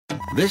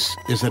This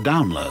is a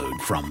download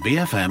from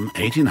BFM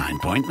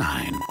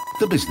 89.9,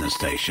 the business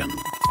station.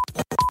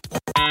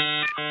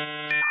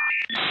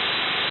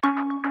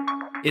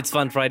 It's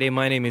Fun Friday.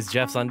 My name is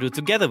Jeff Sandhu,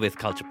 together with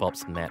Culture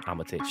Pop's Matt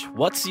Armitage.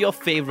 What's your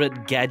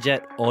favorite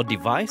gadget or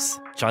device?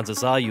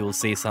 Chances are you'll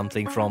say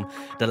something from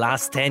the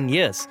last 10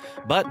 years.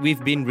 But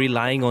we've been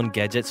relying on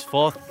gadgets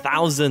for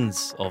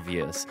thousands of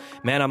years.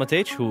 Matt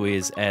Armitage, who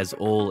is as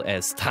old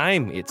as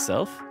time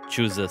itself,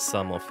 chooses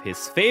some of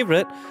his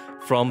favorite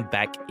from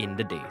back in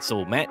the day.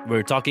 So, Matt,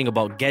 we're talking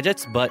about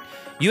gadgets, but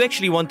you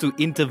actually want to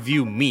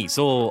interview me.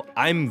 So,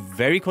 I'm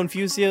very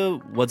confused here.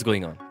 What's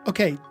going on?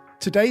 Okay.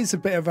 Today's a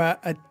bit of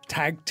a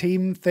tag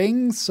team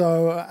thing.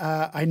 So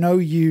I know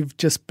you've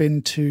just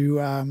been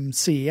to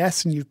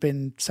CES and you've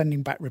been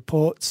sending back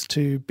reports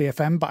to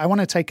BFM, but I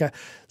want to take a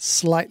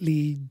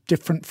slightly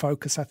different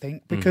focus, I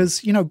think,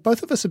 because, you know,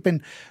 both of us have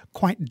been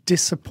quite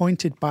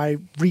disappointed by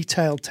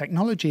retail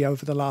technology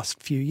over the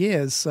last few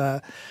years.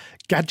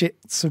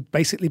 Gadgets have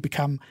basically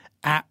become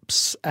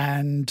apps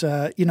and,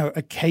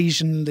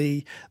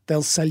 occasionally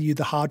they'll sell you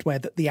the hardware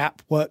that the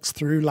app works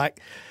through,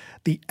 like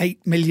the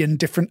 8 million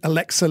different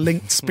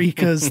Alexa-linked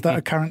speakers that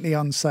are currently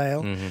on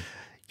sale. Mm-hmm.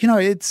 You know,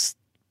 it's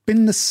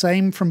been the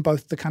same from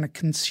both the kind of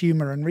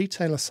consumer and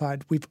retailer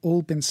side. We've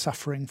all been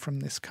suffering from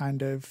this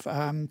kind of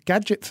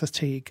gadget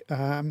fatigue.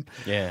 And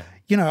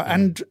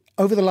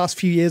over the last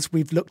few years,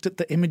 we've looked at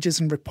the images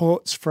and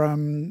reports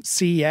from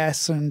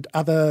CES and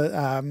other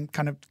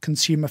kind of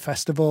consumer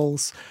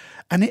festivals,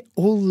 and it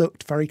all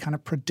looked very kind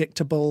of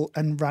predictable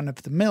and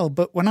run-of-the-mill.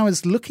 But when I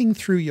was looking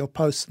through your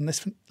posts and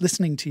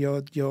listening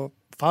to your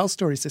file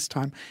stories this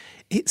time,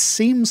 it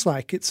seems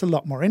like it's a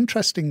lot more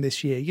interesting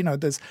this year. You know,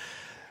 there's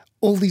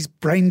all these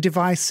brain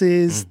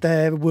devices.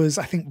 There was,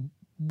 I think,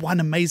 one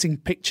amazing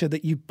picture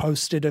that you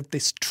posted of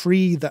this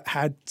tree that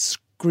had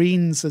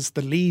screens as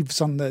the leaves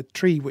on the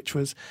tree, which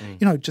was,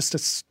 just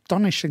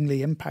astonishingly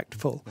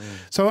impactful.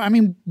 So, I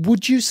mean,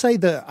 would you say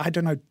that, I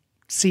don't know,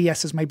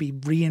 CES has maybe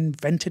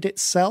reinvented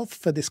itself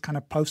for this kind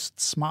of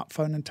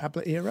post-smartphone and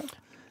tablet era?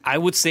 I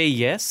would say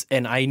yes,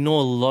 and I know a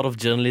lot of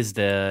journalists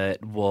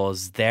that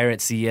was there at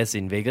CES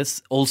in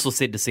Vegas also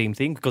said the same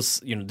thing,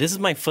 because, this is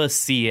my first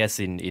CES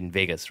in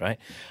Vegas, right?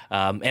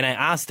 And I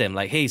asked them,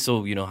 like, hey,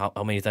 so,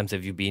 how many times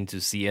have you been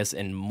to CES?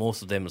 And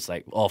most of them was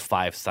like,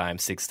 5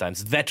 times, 6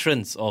 times,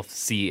 veterans of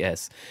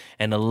CES.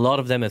 And a lot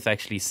of them have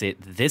actually said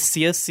this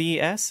year's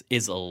CES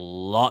is a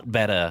lot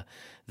better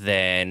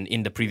than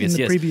in the previous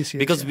years.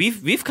 Because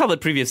we've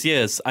covered previous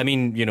years. I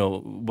mean,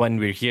 when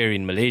we're here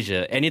in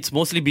Malaysia, and it's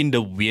mostly been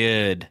the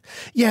weird.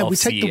 Yeah, we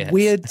take the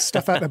weird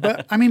stuff out there.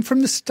 But I mean,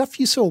 from the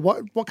stuff you saw,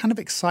 what kind of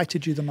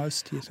excited you the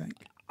most, do you think?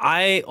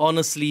 I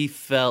honestly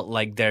felt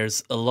like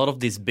there's a lot of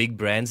these big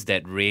brands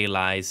that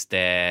realize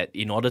that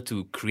in order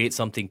to create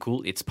something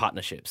cool, it's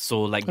partnerships.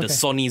 So like the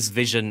Sony's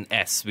Vision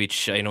S,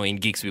 which, in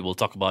Geeks, we will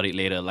talk about it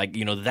later. Like,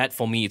 that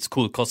for me, it's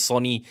cool because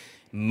Sony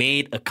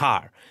made a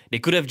car. They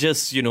could have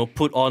just,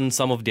 put on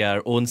some of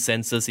their own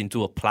sensors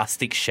into a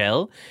plastic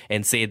shell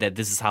and say that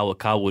this is how a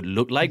car would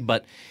look like.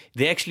 But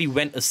they actually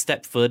went a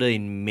step further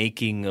in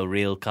making a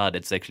real car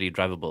that's actually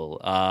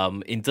drivable.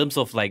 In terms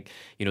of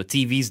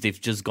TVs, they've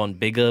just gone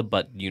bigger,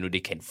 but, they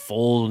can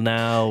fold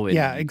now. And,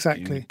 yeah,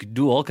 exactly. You could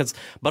do all kinds.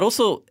 But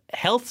also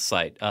health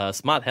side,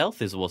 smart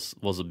health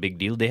was a big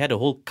deal. They had a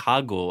whole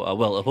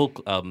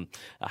a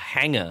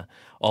hanger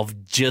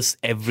of just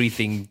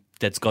everything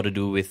that's got to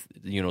do with,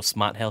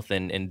 smart health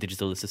and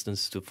digital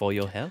assistance for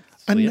your health.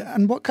 So,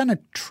 and what kind of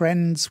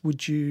trends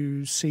would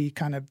you see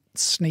kind of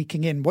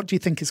sneaking in? What do you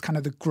think is kind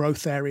of the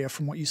growth area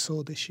from what you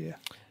saw this year?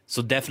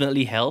 So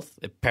definitely health.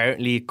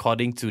 Apparently,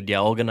 according to their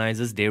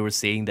organizers, they were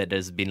saying that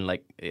there's been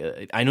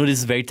I know this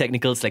is very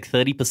technical, it's like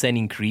 30%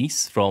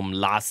 increase from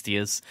last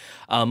year's.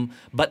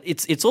 But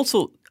it's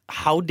also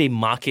how they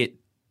market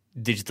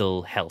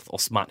digital health or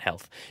smart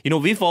health.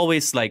 We've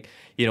always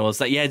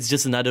it's like, it's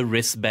just another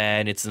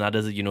wristband. It's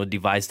another,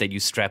 device that you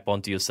strap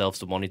onto yourself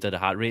to monitor the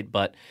heart rate.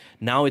 But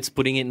now it's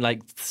putting in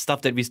like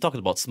stuff that we talked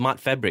about, smart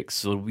fabrics.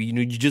 So,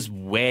 you just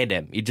wear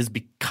them. It just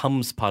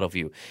becomes part of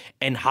you.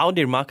 And how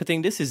they're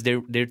marketing this is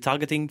they're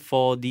targeting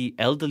for the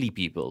elderly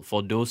people,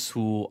 for those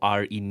who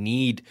are in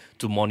need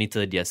to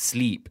monitor their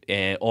sleep,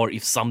 or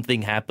if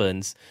something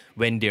happens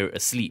when they're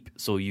asleep.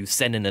 So you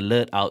send an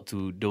alert out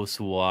to those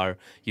who are,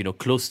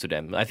 close to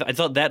them. I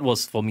thought that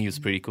was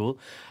pretty cool.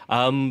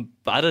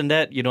 But other than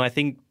that, I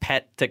think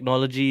pet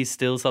technology is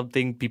still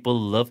something people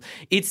love.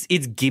 It's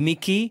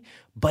gimmicky,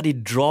 but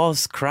it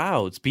draws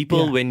crowds.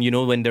 People,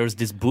 when there was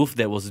this booth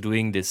that was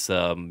doing this,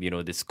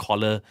 this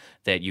collar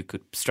that you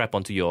could strap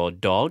onto your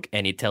dog,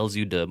 and it tells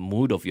you the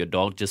mood of your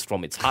dog just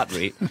from its heart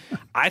rate.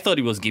 I thought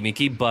it was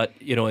gimmicky, but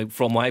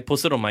from what I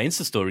posted on my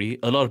Insta story,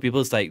 a lot of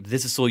people is like,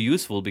 this is so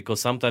useful because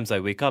sometimes I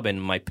wake up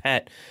and my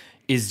pet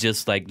is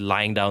just like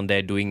lying down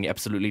there doing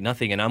absolutely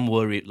nothing, and I'm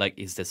worried, like,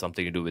 is there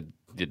something to do with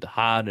the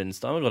heart and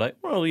stuff? And we're like,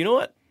 well, you know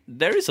what?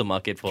 There is a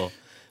market for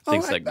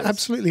things like this.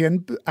 Absolutely.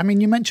 And I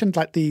mean, you mentioned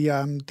like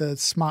the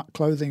smart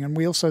clothing, and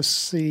we also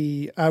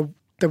see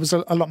there was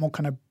a lot more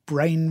kind of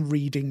brain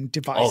reading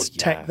device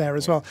tech there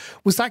as yeah. well.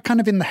 Was that kind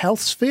of in the health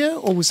sphere,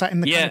 or was that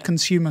in the kind of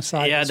consumer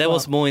side? Yeah, as that well?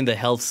 was more in the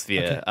health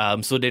sphere.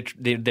 Okay. So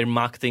they're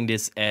marketing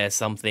this as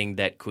something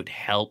that could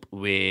help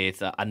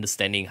with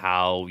understanding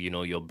how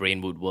your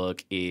brain would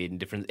work in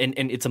different. And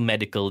it's a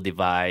medical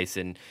device,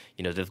 and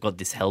they've got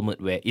this helmet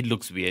where it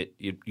looks weird.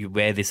 You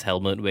wear this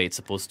helmet where it's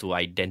supposed to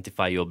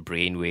identify your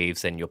brain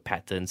waves and your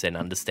patterns and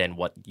understand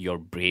what your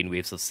brain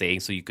waves are saying,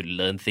 so you could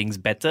learn things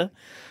better.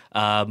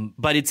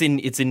 But it's in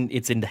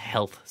the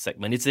health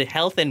segment. It's the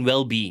health and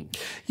well-being.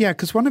 Yeah,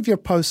 because one of your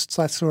posts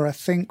I saw, I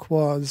think,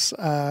 was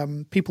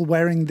people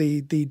wearing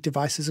the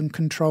devices and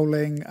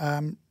controlling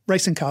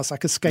racing cars,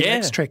 like a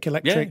Scalex trick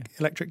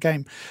electric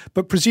game.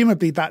 But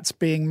presumably that's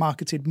being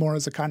marketed more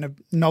as a kind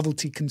of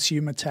novelty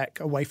consumer tech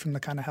away from the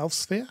kind of health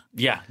sphere.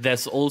 Yeah,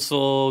 there's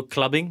also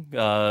clubbing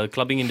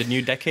in the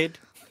new decade.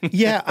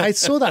 Yeah, I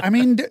saw that. I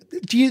mean,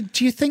 do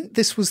you think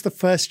this was the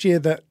first year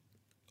that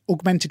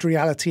augmented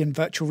reality and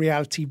virtual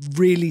reality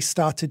really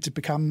started to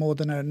become more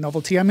than a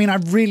novelty? I mean, I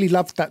really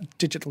loved that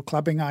digital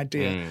clubbing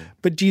idea,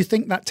 but do you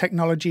think that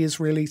technology is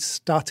really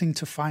starting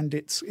to find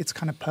its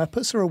kind of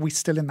purpose, or are we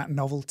still in that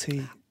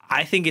novelty?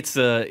 I think it's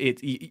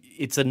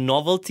a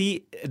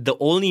novelty. The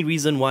only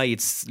reason why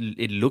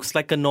it looks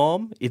like a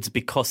norm, it's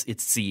because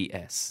it's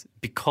CES,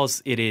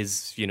 because it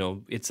is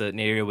it's an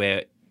area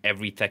where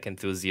every tech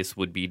enthusiast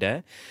would be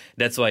there.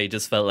 That's why it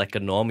just felt like a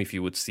norm if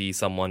you would see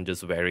someone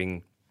just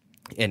wearing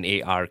an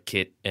AR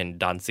kit and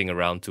dancing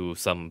around to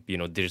some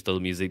digital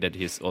music that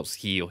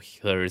he or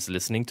her is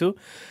listening to.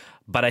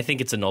 But I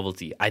think it's a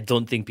novelty. I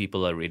don't think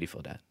people are ready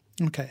for that.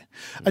 Okay.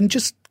 And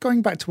just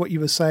going back to what you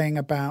were saying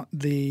about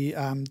the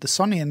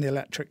Sony and the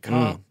electric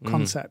car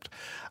concept,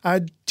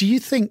 do you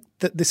think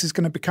that this is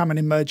going to become an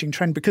emerging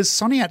trend? Because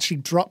Sony actually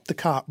dropped the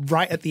car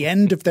right at the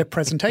end of their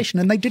presentation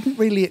and they didn't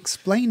really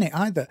explain it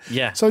either.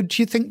 Yeah. So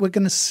do you think we're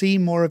going to see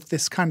more of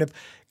this kind of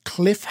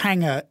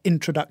cliffhanger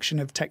introduction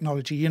of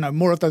technology,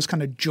 more of those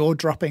kind of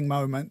jaw-dropping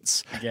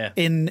moments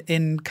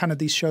in kind of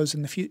these shows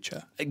in the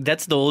future?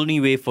 That's the only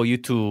way for you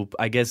to,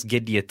 I guess,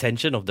 get the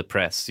attention of the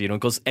press,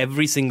 because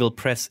every single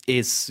press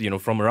is,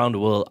 from around the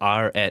world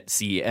are at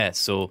CES.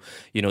 So,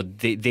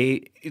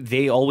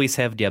 they always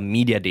have their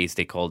media days,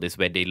 they call this,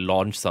 where they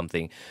launch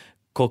something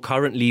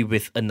concurrently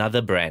with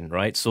another brand,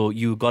 right? So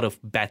you got to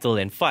battle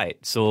and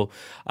fight. So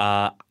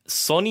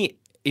Sony...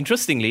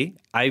 Interestingly,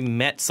 I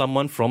met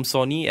someone from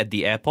Sony at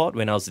the airport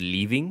when I was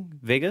leaving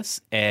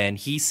Vegas, and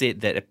he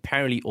said that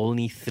apparently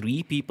only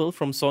 3 people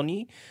from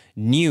Sony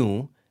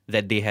knew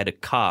that they had a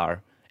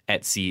car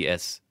at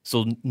CES.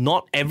 So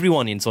not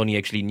everyone in Sony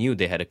actually knew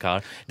they had a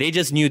car. They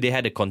just knew they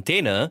had a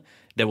container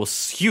that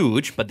was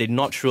huge, but they're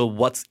not sure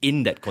what's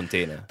in that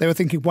container. They were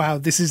thinking, wow,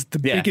 this is the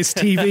biggest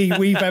TV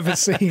we've ever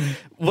seen.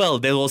 Well,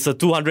 there was a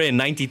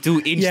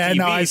 292-inch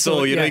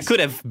TV, it could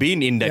have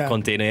been in that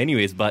container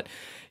anyways, but...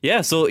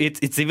 Yeah, so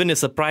it's even a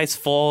surprise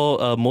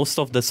for most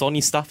of the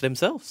Sony staff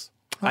themselves.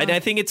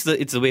 I think it's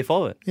the way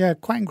forward. Yeah,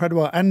 quite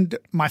incredible. And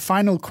my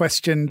final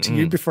question to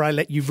you before I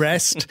let you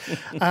rest,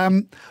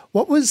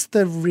 what was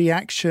the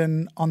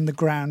reaction on the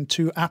ground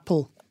to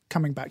Apple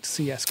coming back to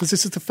CES? Because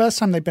this is the first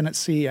time they've been at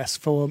CES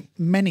for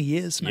many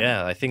years now.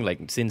 Yeah, I think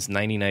since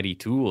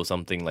 1992 or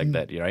something like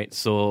that, right?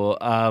 So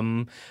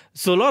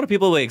so a lot of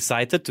people were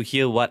excited to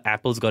hear what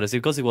Apple's got to say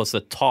because it was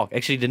a talk.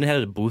 Actually, they didn't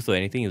have a booth or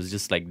anything. It was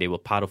just they were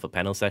part of a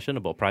panel session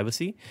about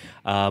privacy.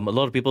 A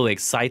lot of people were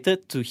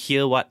excited to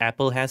hear what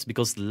Apple has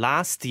because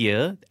last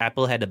year,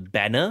 Apple had a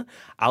banner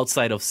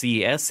outside of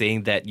CES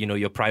saying that,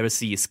 your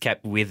privacy is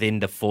kept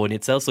within the phone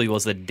itself. So it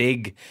was a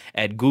dig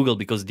at Google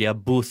because their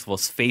booth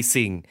was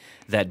facing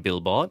that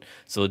billboard.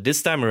 So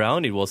this time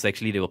around, it was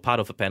actually, they were part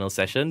of a panel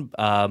session.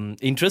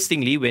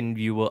 Interestingly, when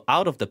you were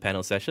out of the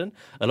panel session,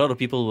 a lot of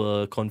people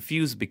were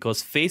confused because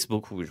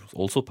Facebook, who was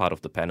also part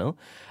of the panel,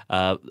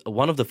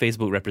 one of the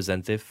Facebook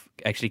representative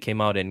actually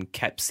came out and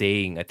kept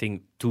saying, I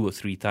think 2 or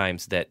 3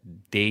 times, that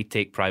they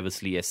take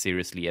privacy as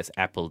seriously as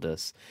Apple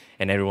does.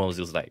 And everyone was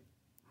just like,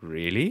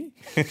 really?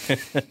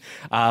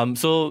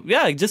 So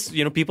yeah, just,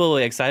 people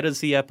were excited to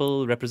see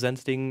Apple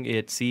representing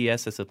its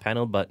CES as a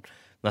panel, but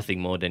nothing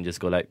more than just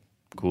go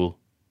cool.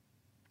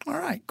 All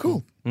right,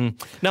 cool.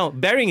 Now,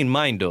 bearing in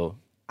mind though,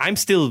 I'm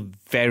still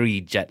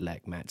very jet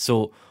lagged, Matt.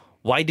 So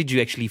why did you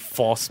actually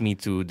force me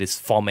to this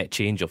format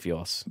change of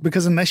yours?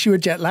 Because unless you were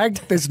jet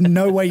lagged, there's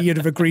no way you'd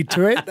have agreed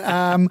to it.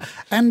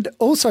 And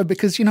also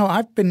because,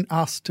 I've been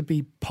asked to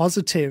be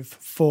positive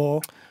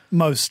for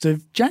most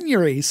of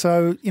January.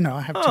 So,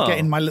 I have to get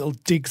in my little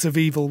digs of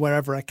evil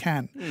wherever I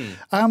can.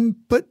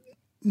 But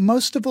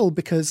most of all,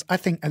 because I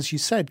think, as you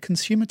said,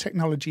 consumer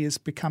technology is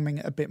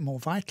becoming a bit more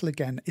vital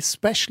again,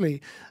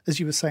 especially, as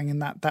you were saying, in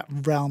that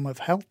realm of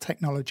health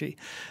technology.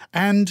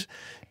 And,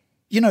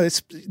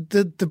 it's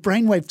the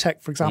brainwave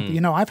tech, for example,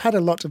 I've had a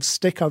lot of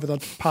stick over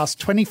the past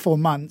 24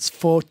 months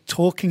for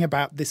talking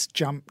about this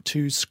jump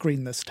to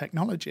screenless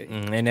technology.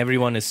 And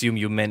everyone assumed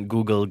you meant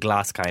Google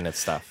Glass kind of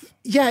stuff.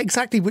 Yeah,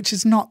 exactly, which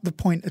is not the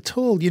point at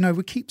all.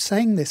 We keep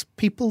saying this.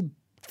 People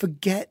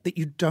forget that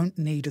you don't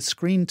need a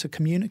screen to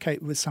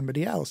communicate with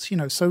somebody else.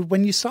 So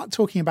when you start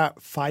talking about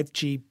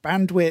 5G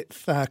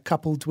bandwidth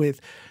coupled with,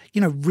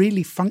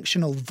 really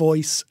functional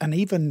voice and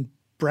even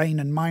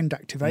brain and mind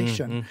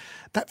activation,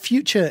 that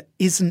future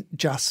isn't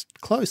just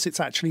close.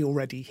 It's actually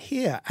already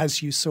here,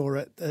 as you saw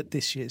at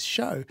this year's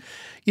show.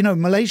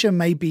 Malaysia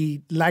may be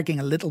lagging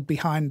a little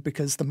behind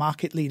because the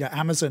market leader,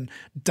 Amazon,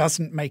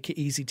 doesn't make it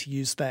easy to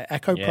use their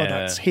Echo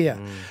products here.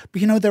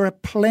 But, there are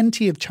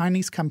plenty of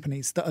Chinese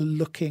companies that are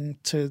looking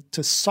to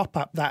sop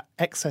up that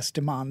excess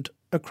demand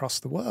across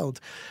the world.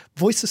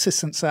 Voice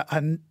assistants are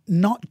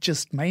not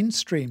just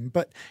mainstream,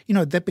 but,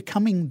 they're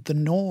becoming the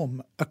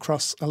norm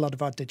across a lot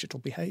of our digital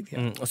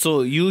behavior.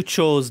 So you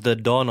chose the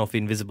dawn of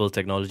invisible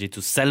technology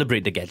to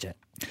celebrate the gadget.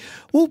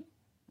 Well,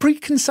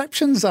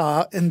 preconceptions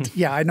are, and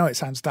yeah, I know it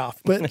sounds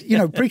daft, but,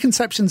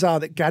 preconceptions are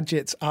that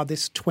gadgets are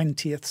this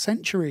 20th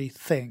century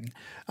thing.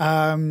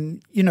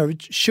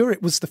 Sure,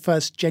 it was the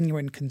first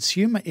genuine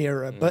consumer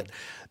era, but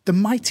the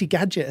mighty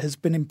gadget has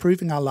been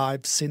improving our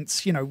lives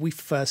since, we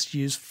first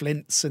used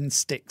flints and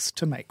sticks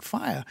to make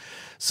fire.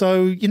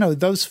 So,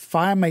 those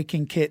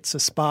fire-making kits, a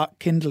spark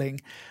kindling,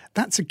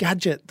 that's a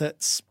gadget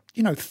that's,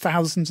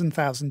 thousands and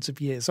thousands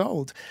of years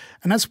old.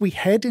 And as we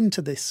head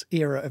into this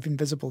era of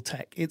invisible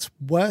tech, it's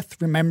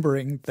worth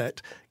remembering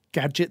that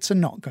gadgets are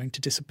not going to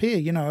disappear.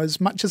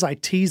 As much as I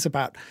tease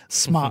about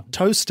smart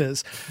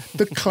toasters,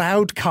 the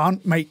cloud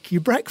can't make you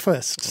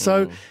breakfast.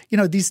 So,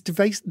 these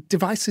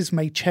devices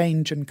may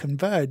change and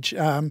converge,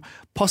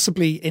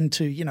 possibly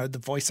into, the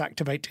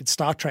voice-activated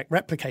Star Trek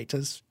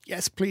replicators.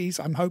 Yes, please,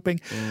 I'm hoping.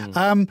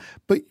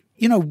 But,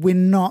 we're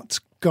not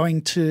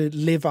going to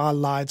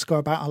go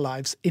about our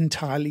lives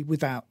entirely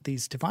without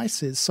these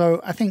devices.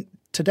 So I think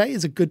today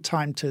is a good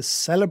time to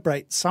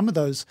celebrate some of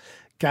those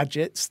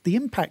gadgets, the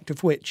impact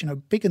of which,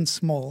 big and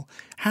small,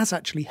 has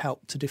actually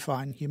helped to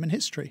define human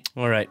history.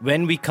 All right.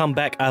 When we come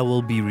back, I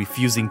will be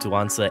refusing to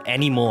answer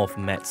any more of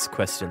Matt's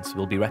questions.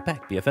 We'll be right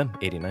back.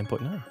 BFM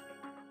 89.9.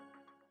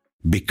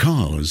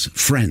 Because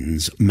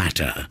friends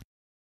matter.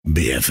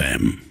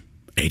 BFM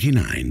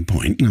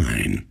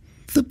 89.9,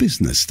 the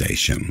business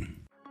station.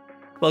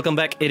 Welcome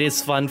back. It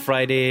is Fun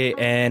Friday,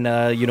 and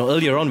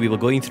earlier on we were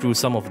going through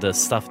some of the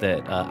stuff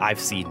that I've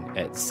seen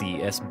at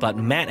CES, but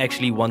Matt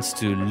actually wants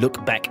to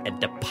look back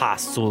at the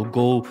past, so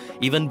go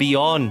even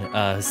beyond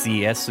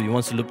CES. So he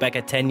wants to look back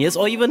at 10 years,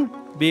 or even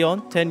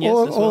beyond 10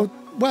 years as well.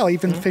 Well,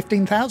 even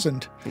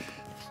 15,000.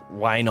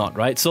 Why not,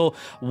 right? So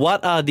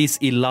what are these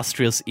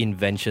illustrious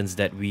inventions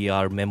that we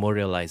are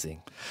memorializing?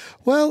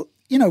 Well,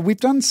 we've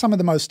done some of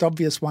the most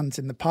obvious ones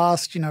in the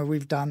past.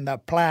 We've done the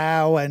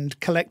plow and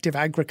collective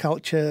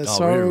agriculture. Oh,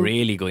 we're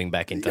really going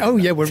back in time. Oh,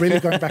 yeah, we're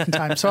really going back in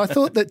time. So I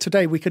thought that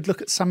today we could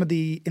look at some of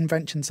the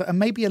inventions that are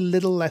maybe a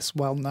little less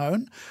well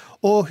known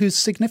or whose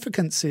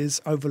significance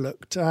is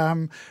overlooked.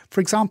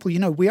 For example,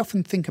 we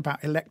often think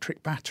about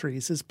electric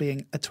batteries as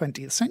being a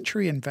 20th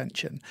century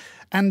invention.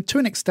 And to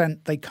an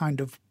extent, they kind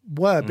of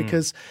were,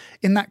 because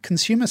in that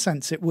consumer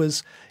sense, it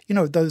was,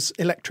 those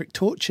electric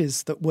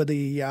torches that were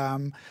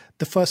the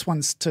first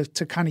ones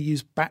to kind of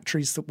use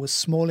batteries that were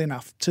small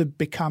enough to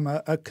become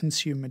a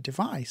consumer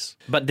device.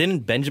 But didn't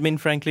Benjamin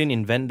Franklin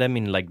invent them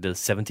in like the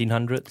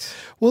 1700s?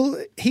 Well,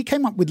 he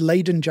came up with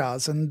Leyden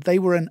jars, and they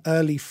were an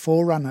early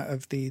forerunner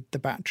of the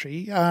battery.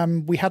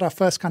 We had our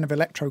first kind of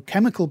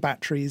electrochemical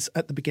batteries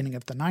at the beginning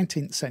of the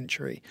 19th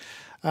century.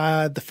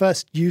 The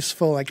first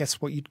useful, I guess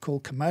what you'd call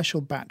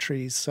commercial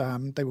batteries,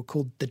 they were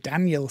called the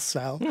Daniell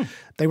cell.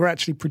 They were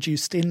actually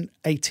produced in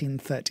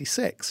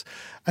 1836.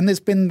 And there's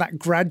been that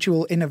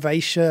gradual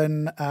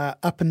innovation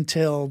up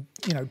until,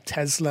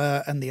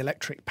 Tesla and the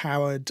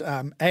electric-powered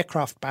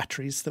aircraft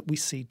batteries that we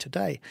see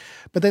today.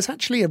 But there's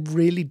actually a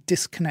really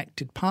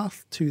disconnected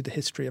path to the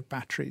history of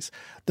batteries.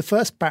 The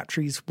first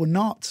batteries were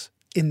not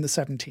in the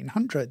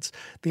 1700s.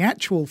 The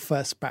actual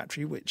first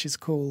battery, which has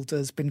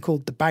been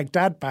called the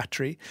Baghdad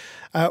battery,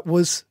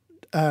 was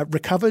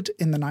recovered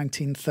in the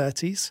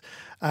 1930s.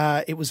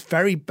 It was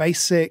very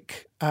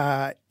basic,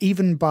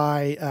 even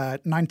by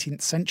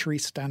 19th century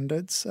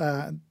standards.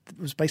 It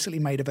was basically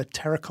made of a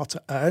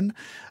terracotta urn,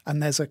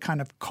 and there's a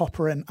kind of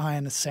copper and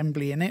iron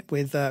assembly in it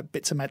with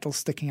bits of metal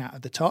sticking out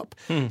of the top.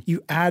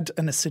 You add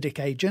an acidic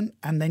agent,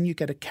 and then you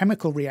get a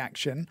chemical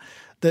reaction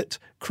that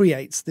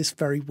creates this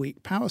very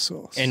weak power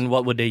source. And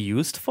what were they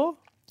used for?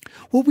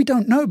 Well, we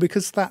don't know,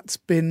 because that's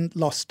been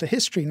lost to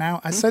history. Now,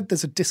 I said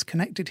there's a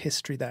disconnected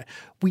history there.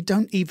 We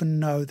don't even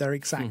know their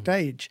exact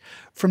age.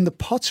 From the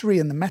pottery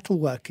and the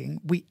metalworking,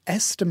 we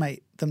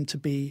estimate them to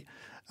be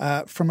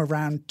from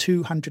around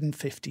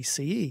 250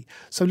 CE.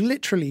 So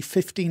literally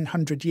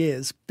 1,500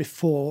 years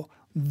before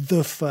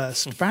the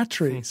first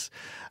batteries.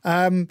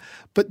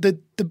 But the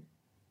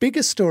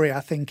bigger story, I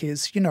think,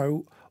 is,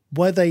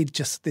 were they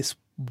just this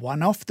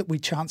one-off that we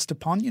chanced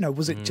upon?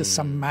 Was it just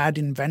some mad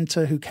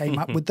inventor who came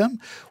up with them?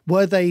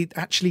 Were they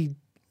actually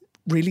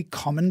really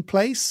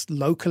commonplace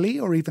locally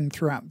or even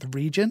throughout the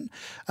region?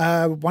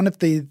 One of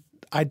the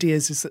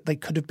ideas is that they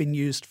could have been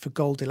used for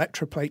gold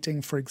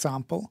electroplating, for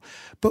example.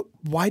 But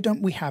why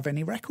don't we have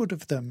any record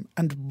of them?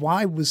 And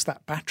why was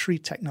that battery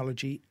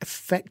technology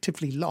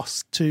effectively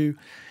lost to,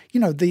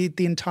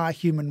 the entire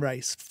human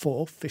race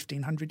for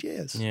 1,500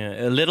 years?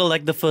 Yeah, a little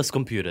like the first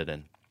computer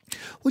then.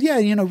 Well,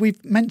 yeah,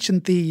 we've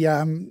mentioned the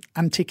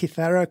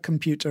Antikythera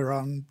computer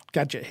on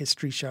gadget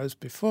history shows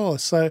before.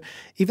 So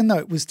even though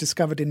it was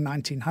discovered in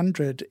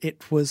 1900,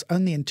 it was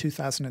only in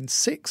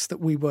 2006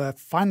 that we were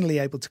finally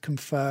able to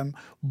confirm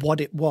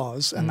what it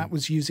was, and that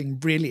was using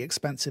really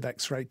expensive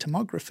X-ray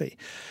tomography.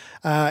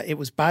 It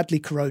was badly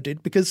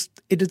corroded because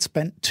it had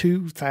spent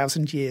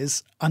 2,000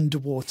 years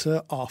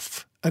underwater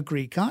off a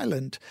Greek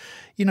island.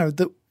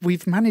 That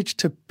we've managed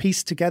to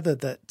piece together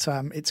that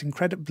its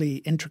incredibly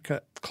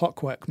intricate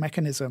clockwork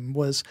mechanism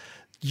was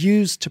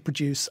used to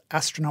produce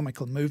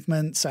astronomical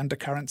movements and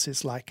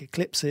occurrences like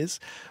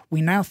eclipses.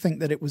 We now think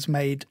that it was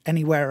made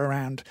anywhere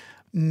around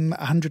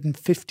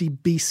 150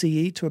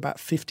 BCE to about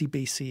 50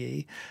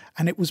 BCE,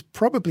 and it was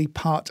probably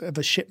part of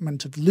a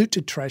shipment of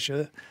looted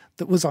treasure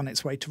that was on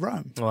its way to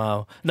Rome.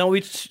 Wow. Now,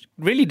 it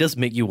really does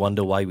make you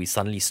wonder why we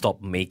suddenly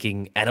stopped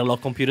making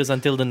analog computers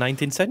until the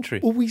 19th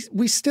century. Well,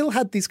 we still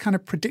had these kind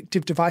of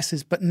predictive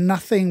devices, but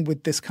nothing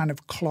with this kind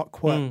of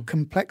clockwork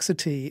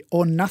complexity,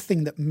 or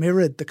nothing that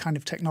mirrored the kind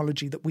of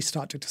technology that we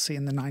started to see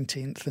in the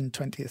 19th and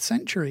 20th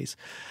centuries.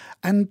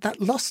 And that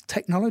lost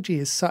technology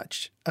is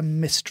such a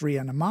mystery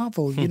and a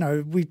marvel.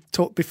 We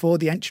talked before,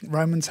 the ancient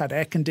Romans had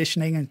air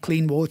conditioning and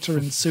clean water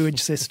and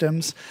sewage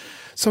systems.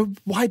 So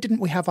why didn't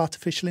we have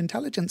artificial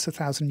intelligence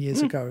 1,000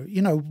 years ago?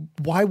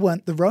 Why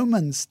weren't the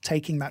Romans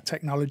taking that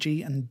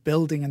technology and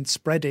building and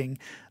spreading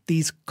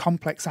these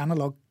complex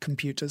analog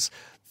computers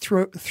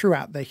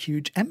throughout their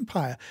huge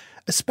empire?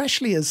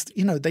 Especially as,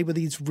 they were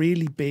these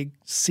really big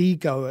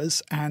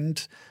seagoers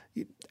and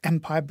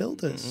empire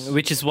builders.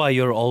 Which is why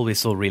you're always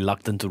so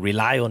reluctant to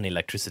rely on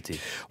electricity.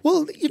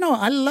 Well,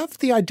 I love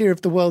the idea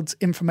of the world's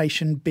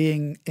information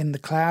being in the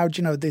cloud,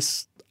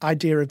 this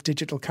idea of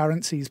digital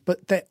currencies,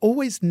 but there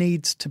always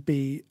needs to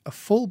be a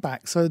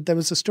fallback. So there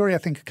was a story, I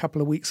think, a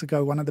couple of weeks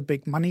ago, one of the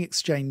big money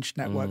exchange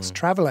networks,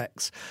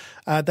 Travelex,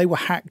 they were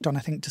hacked on, I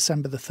think,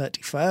 December the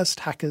 31st.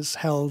 Hackers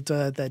held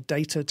their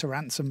data to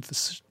ransom for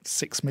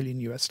 $6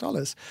 million.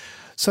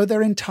 So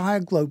their entire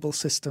global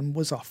system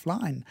was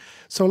offline.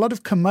 So a lot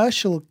of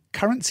commercial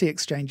currency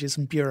exchanges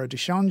and bureau de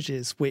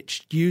changes,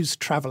 which use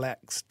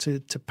Travelex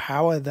to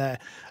power their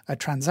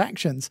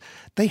transactions,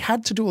 they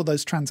had to do all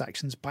those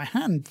transactions by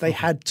hand. They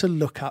had to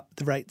look up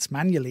the rates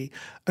manually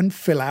and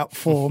fill out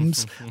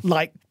forms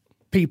like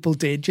people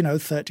did,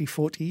 30,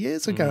 40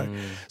 years ago.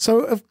 So,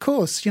 of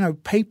course,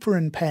 paper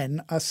and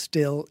pen are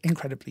still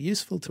incredibly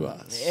useful to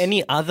us.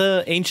 Any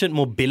other ancient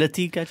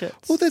mobility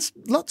gadgets? Well, there's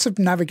lots of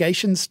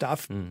navigation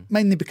stuff,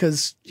 mainly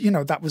because,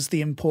 that was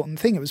the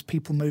important thing. It was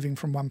people moving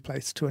from one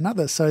place to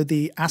another. So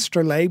the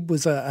astrolabe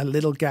was a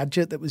little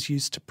gadget that was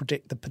used to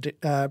predict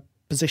the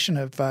position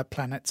of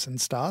planets and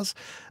stars.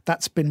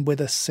 That's been with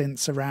us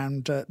since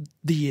around the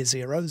year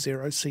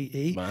 0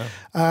 CE.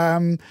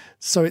 Wow.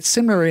 So it's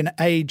similar in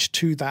age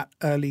to that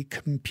early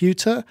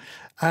computer.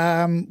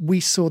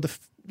 We saw the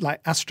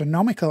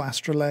astronomical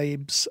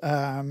astrolabes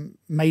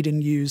made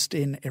and used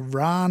in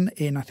Iran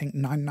in, I think,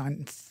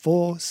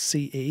 994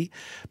 CE.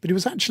 But it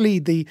was actually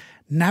the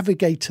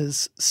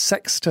navigator's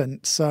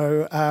sextant.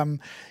 So,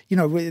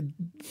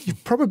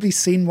 you've probably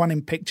seen one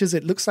in pictures.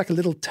 It looks like a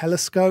little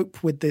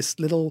telescope with this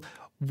little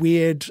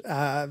weird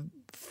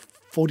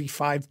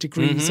 45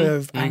 degrees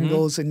of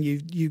angles, and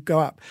you go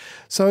up.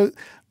 So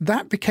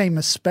that became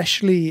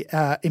especially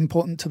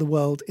important to the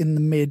world in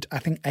the mid, I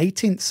think,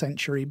 18th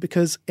century,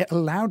 because it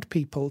allowed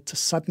people to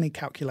suddenly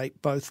calculate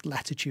both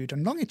latitude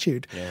and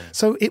longitude. Yeah.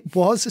 So it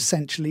was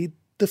essentially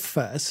the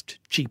first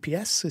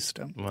GPS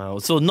system. Wow.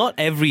 So not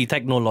every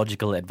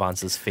technological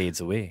advances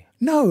fades away.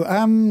 No,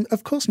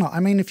 of course not.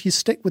 I mean, if you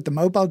stick with the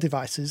mobile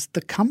devices,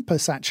 the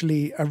compass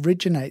actually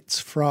originates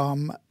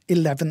from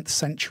 11th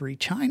century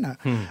China.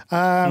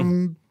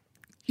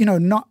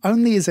 Not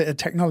only is it a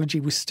technology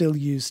we still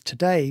use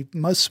today,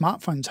 most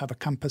smartphones have a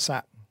compass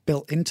app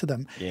built into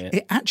them. Yeah.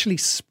 It actually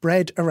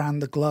spread around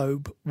the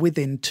globe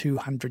within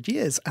 200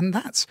 years. And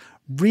that's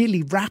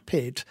really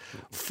rapid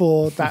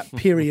for that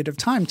period of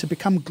time to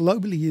become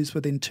globally used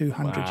within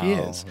 200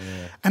 years.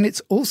 Yeah. And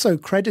it's also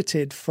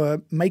credited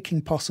for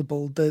making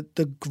possible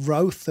the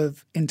growth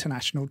of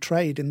international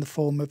trade in the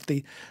form of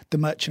the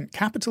merchant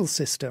capital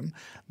system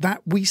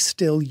that we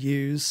still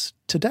use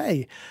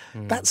today.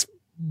 That's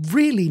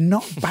really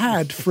not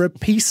bad for a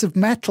piece of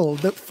metal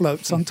that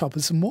floats on top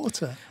of some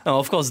water. Now,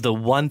 of course, the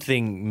one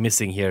thing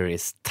missing here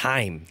is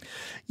time.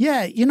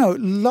 Yeah,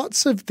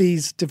 lots of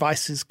these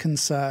devices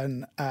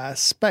concern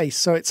space.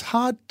 So it's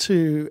hard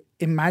to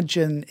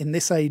imagine in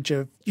this age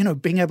of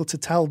being able to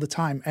tell the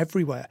time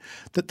everywhere,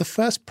 that the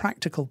first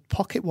practical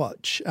pocket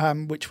watch,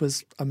 which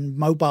was a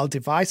mobile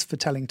device for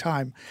telling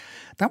time,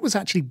 that was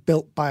actually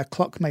built by a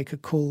clockmaker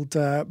called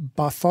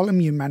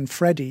Bartholomew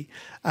Manfredi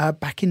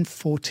back in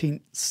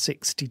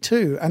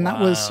 1462. And that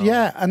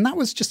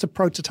was just a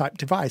prototype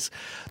device.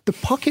 The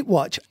pocket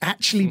watch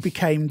actually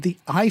became the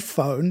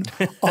iPhone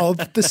of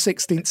the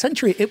 16th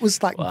century. It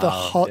was like the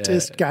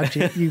hottest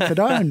gadget you could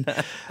own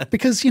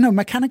because,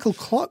 mechanical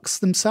clocks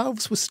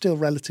themselves were still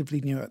relatively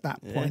new at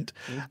that point.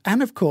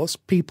 And of course,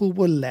 people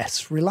were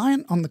less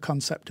reliant on the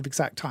concept of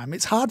exact time.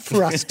 It's hard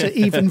for us to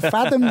even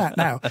fathom that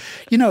now.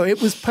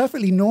 It was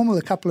perfectly normal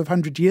a couple of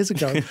hundred years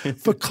ago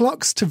for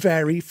clocks to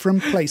vary from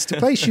place to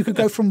place. You could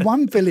go from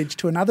one village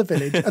to another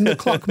village and the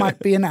clock might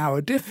be an hour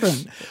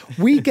different.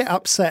 We get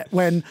upset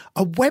when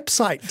a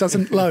website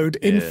doesn't load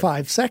in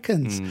 5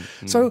 seconds.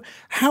 So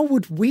how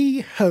would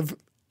we have,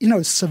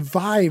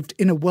 survived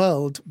in a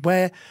world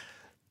where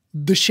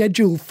the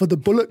schedule for the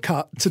bullet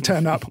cart to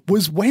turn up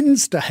was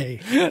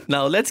Wednesday?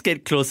 Now, let's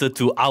get closer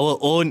to our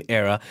own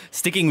era.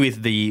 Sticking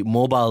with the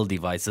mobile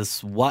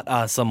devices, what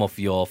are some of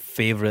your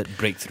favorite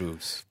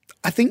breakthroughs?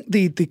 I think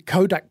the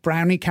Kodak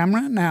Brownie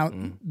camera. Now,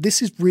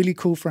 this is really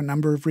cool for a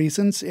number of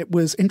reasons. It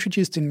was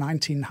introduced in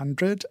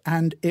 1900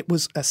 and it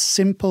was a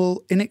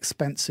simple,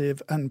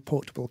 inexpensive and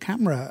portable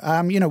camera.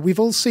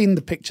 We've all seen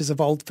the pictures of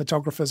old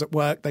photographers at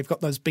work. They've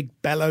got those big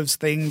bellows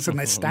things and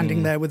they're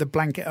standing there with a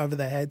blanket over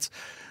their heads.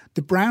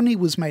 The Brownie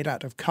was made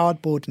out of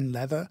cardboard and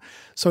leather,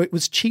 so it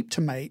was cheap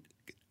to make.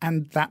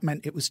 And that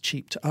meant it was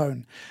cheap to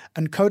own.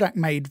 And Kodak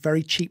made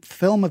very cheap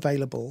film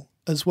available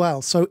as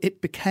well. So it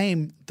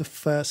became the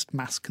first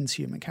mass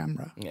consumer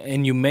camera.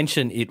 And you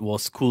mentioned it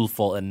was cool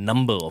for a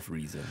number of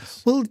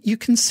reasons. Well, you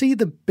can see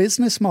the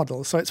business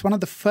model. So it's one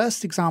of the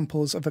first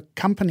examples of a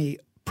company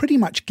pretty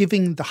much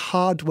giving the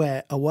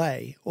hardware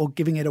away or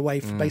giving it away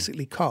for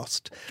basically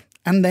cost,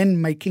 and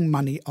then making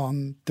money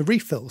on the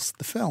refills,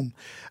 the film.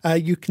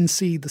 You can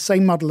see the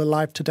same model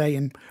alive today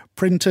in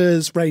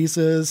printers,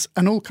 razors,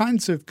 and all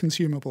kinds of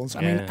consumables.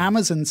 I mean,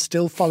 Amazon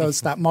still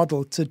follows that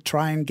model to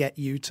try and get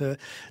you to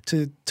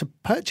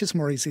purchase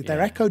more easily. Their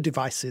Echo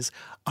devices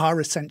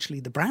are essentially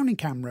the Brownie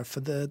camera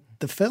for the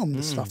film,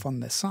 the stuff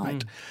on their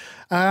site.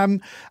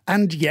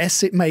 And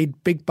yes, it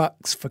made big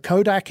bucks for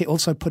Kodak. It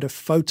also put a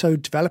photo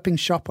developing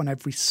shop on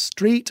every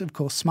street. Of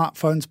course,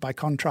 smartphones, by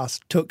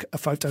contrast, took a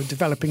photo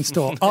developing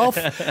store off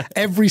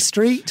every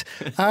street.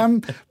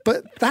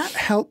 But that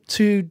helped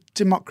to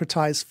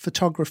democratize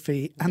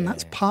photography. And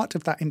that's part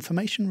of that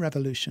information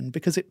revolution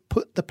because it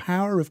put the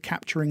power of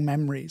capturing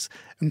memories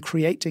and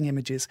creating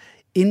images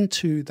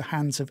into the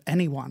hands of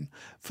anyone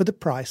for the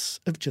price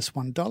of just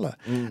 $1.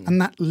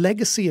 And that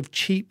legacy of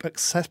cheap,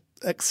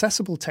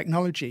 accessible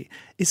technology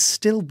is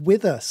still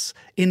with us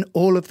in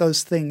all of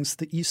those things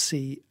that you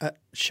see at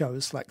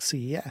shows like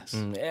CES.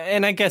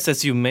 And I guess,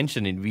 as you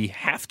mentioned it, we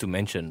have to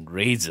mention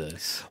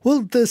razors.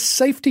 Well, the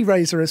safety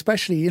razor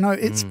especially,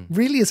 it's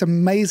really is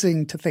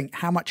amazing to think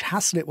how much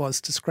hassle it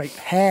was to scrape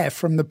hair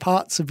from the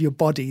parts of your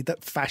body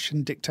that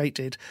fashion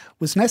dictated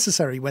was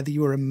necessary, whether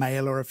you were a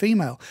male or a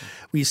female.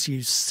 We used to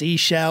use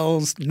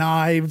seashells,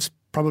 knives,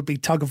 probably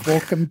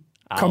tug-of-war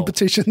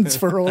competitions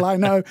for all I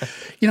know.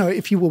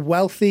 If you were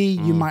wealthy,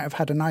 you might have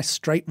had a nice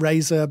straight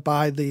razor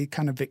by the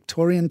kind of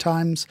Victorian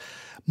times.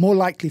 More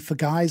likely for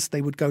guys,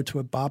 they would go to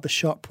a barber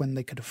shop when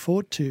they could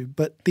afford to.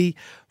 But the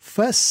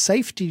first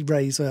safety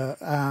razor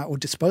or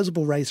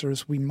disposable razor,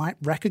 as we might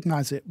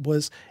recognize it,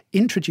 was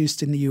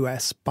introduced in the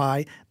US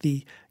by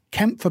the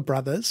Kempfer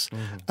brothers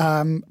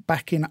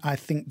back in, I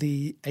think,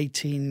 the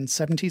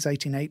 1870s,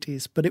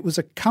 1880s. But it was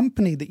a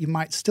company that you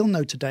might still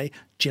know today,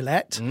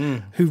 Gillette,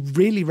 who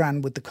really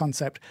ran with the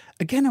concept,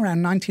 again,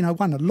 around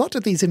 1901. A lot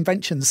of these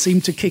inventions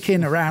seem to kick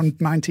in around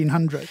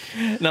 1900.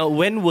 Now,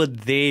 when were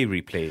they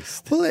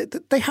replaced? Well,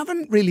 they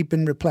haven't really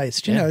been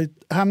replaced.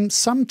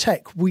 Some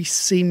tech we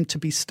seem to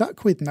be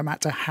stuck with, no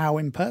matter how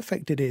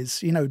imperfect it is.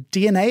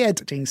 DNA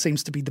editing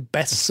seems to be the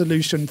best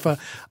solution for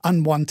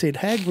unwanted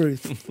hair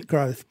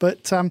growth.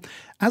 But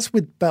as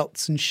with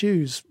belts and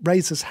shoes,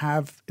 razors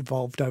have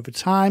evolved over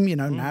time.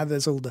 Now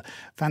there's all the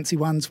fancy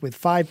ones with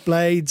 5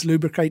 blades,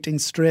 lubricating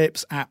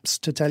strips, apps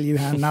to tell you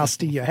how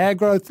nasty your hair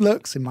growth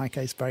looks. In my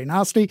case, very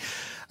nasty.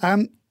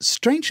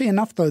 Strangely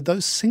enough, though,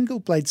 those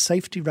single-blade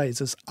safety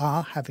razors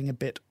are having a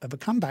bit of a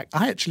comeback.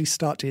 I actually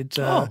started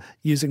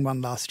using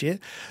one last year.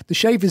 The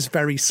shave is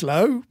very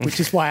slow, which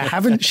is why I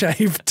haven't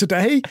shaved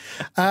today.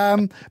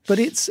 But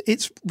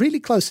it's really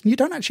close. And you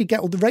don't actually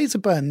get all the razor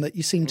burn that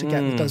you seem to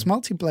get with those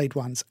multi-blade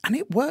ones. And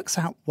it works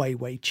out way,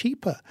 way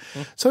cheaper.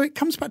 So it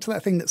comes back to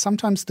that thing that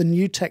sometimes the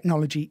new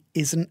technology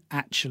isn't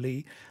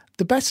actually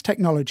the best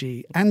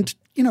technology. And,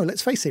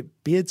 let's face it,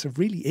 beards are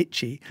really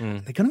itchy.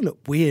 They're going to look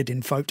weird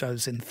in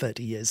photos in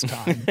 30 years'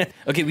 time.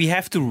 Okay, we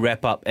have to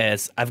wrap up,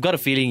 as I've got a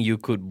feeling you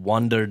could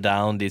wander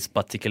down this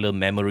particular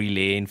memory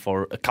lane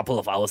for a couple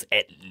of hours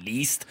at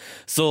least.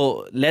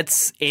 So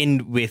let's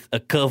end with a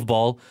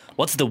curveball.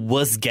 What's the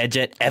worst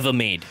gadget ever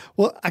made?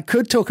 Well, I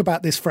could talk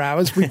about this for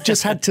hours. We've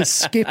just had to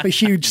skip a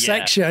huge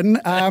section.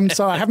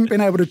 So I haven't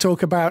been able to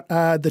talk about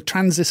the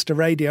transistor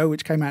radio,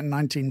 which came out in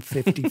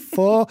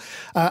 1954.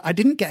 I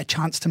didn't get a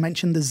chance to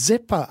mention the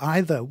zipper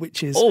either,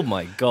 which is... Oh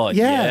my God,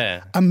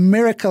 yeah. A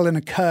miracle and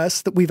a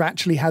curse that we've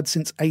actually had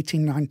since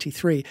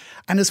 1893.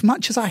 And as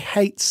much as I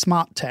hate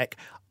smart tech,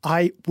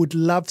 I would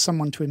love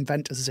someone to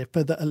invent a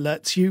zipper that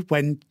alerts you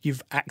when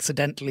you've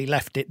accidentally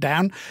left it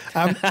down.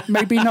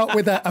 Maybe not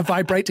with a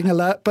vibrating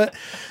alert, but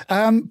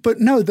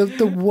no,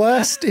 the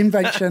worst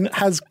invention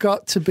has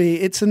got to be,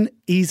 it's an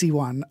easy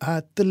one,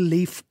 the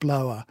leaf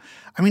blower.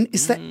 I mean,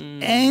 is there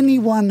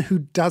anyone who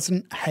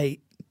doesn't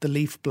hate the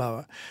leaf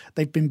blower?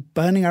 They've been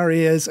burning our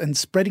ears and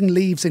spreading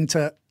leaves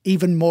into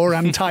even more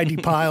untidy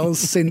piles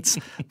since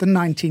the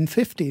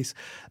 1950s.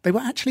 They were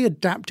actually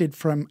adapted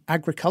from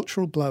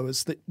agricultural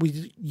blowers that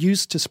we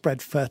used to spread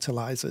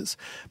fertilizers.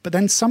 But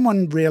then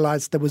someone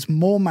realized there was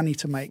more money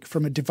to make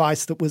from a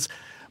device that was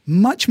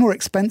much more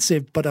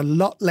expensive but a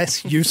lot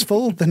less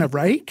useful than a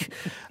rake.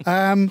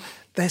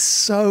 They're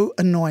so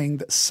annoying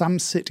that some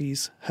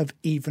cities have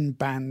even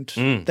banned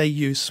their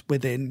use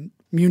within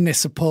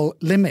municipal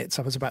limits.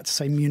 I was about to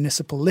say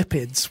municipal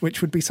lipids,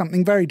 which would be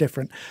something very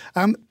different.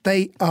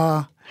 They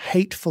are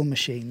hateful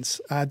machines.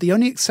 The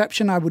only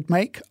exception I would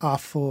make are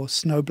for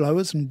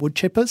snowblowers and wood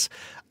chippers,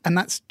 and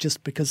that's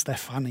just because they're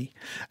funny.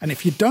 And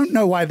if you don't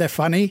know why they're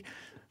funny,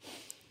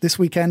 this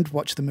weekend,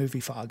 watch the movie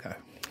Fargo.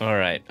 All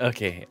right,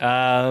 okay.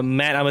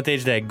 Matt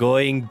Armitage there,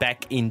 going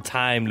back in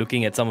time,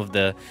 looking at some of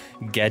the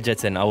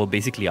gadgets and our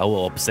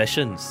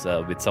obsessions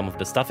with some of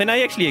the stuff. And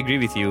I actually agree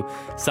with you.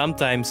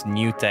 Sometimes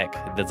new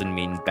tech doesn't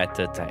mean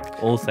better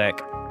tech. Old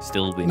tech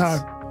still wins.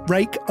 No,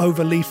 rake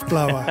over leaf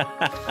blower.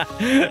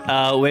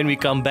 When we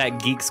come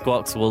back, Geek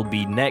Squawks will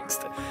be next.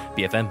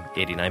 BFM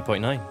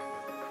 89.9.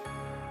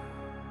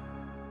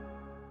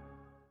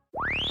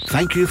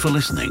 Thank you for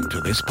listening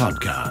to this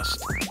podcast.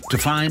 To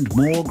find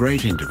more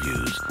great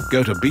interviews,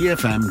 go to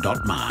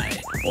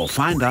bfm.my or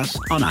find us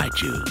on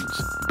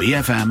iTunes.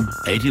 BFM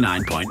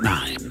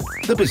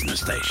 89.9, the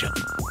business station.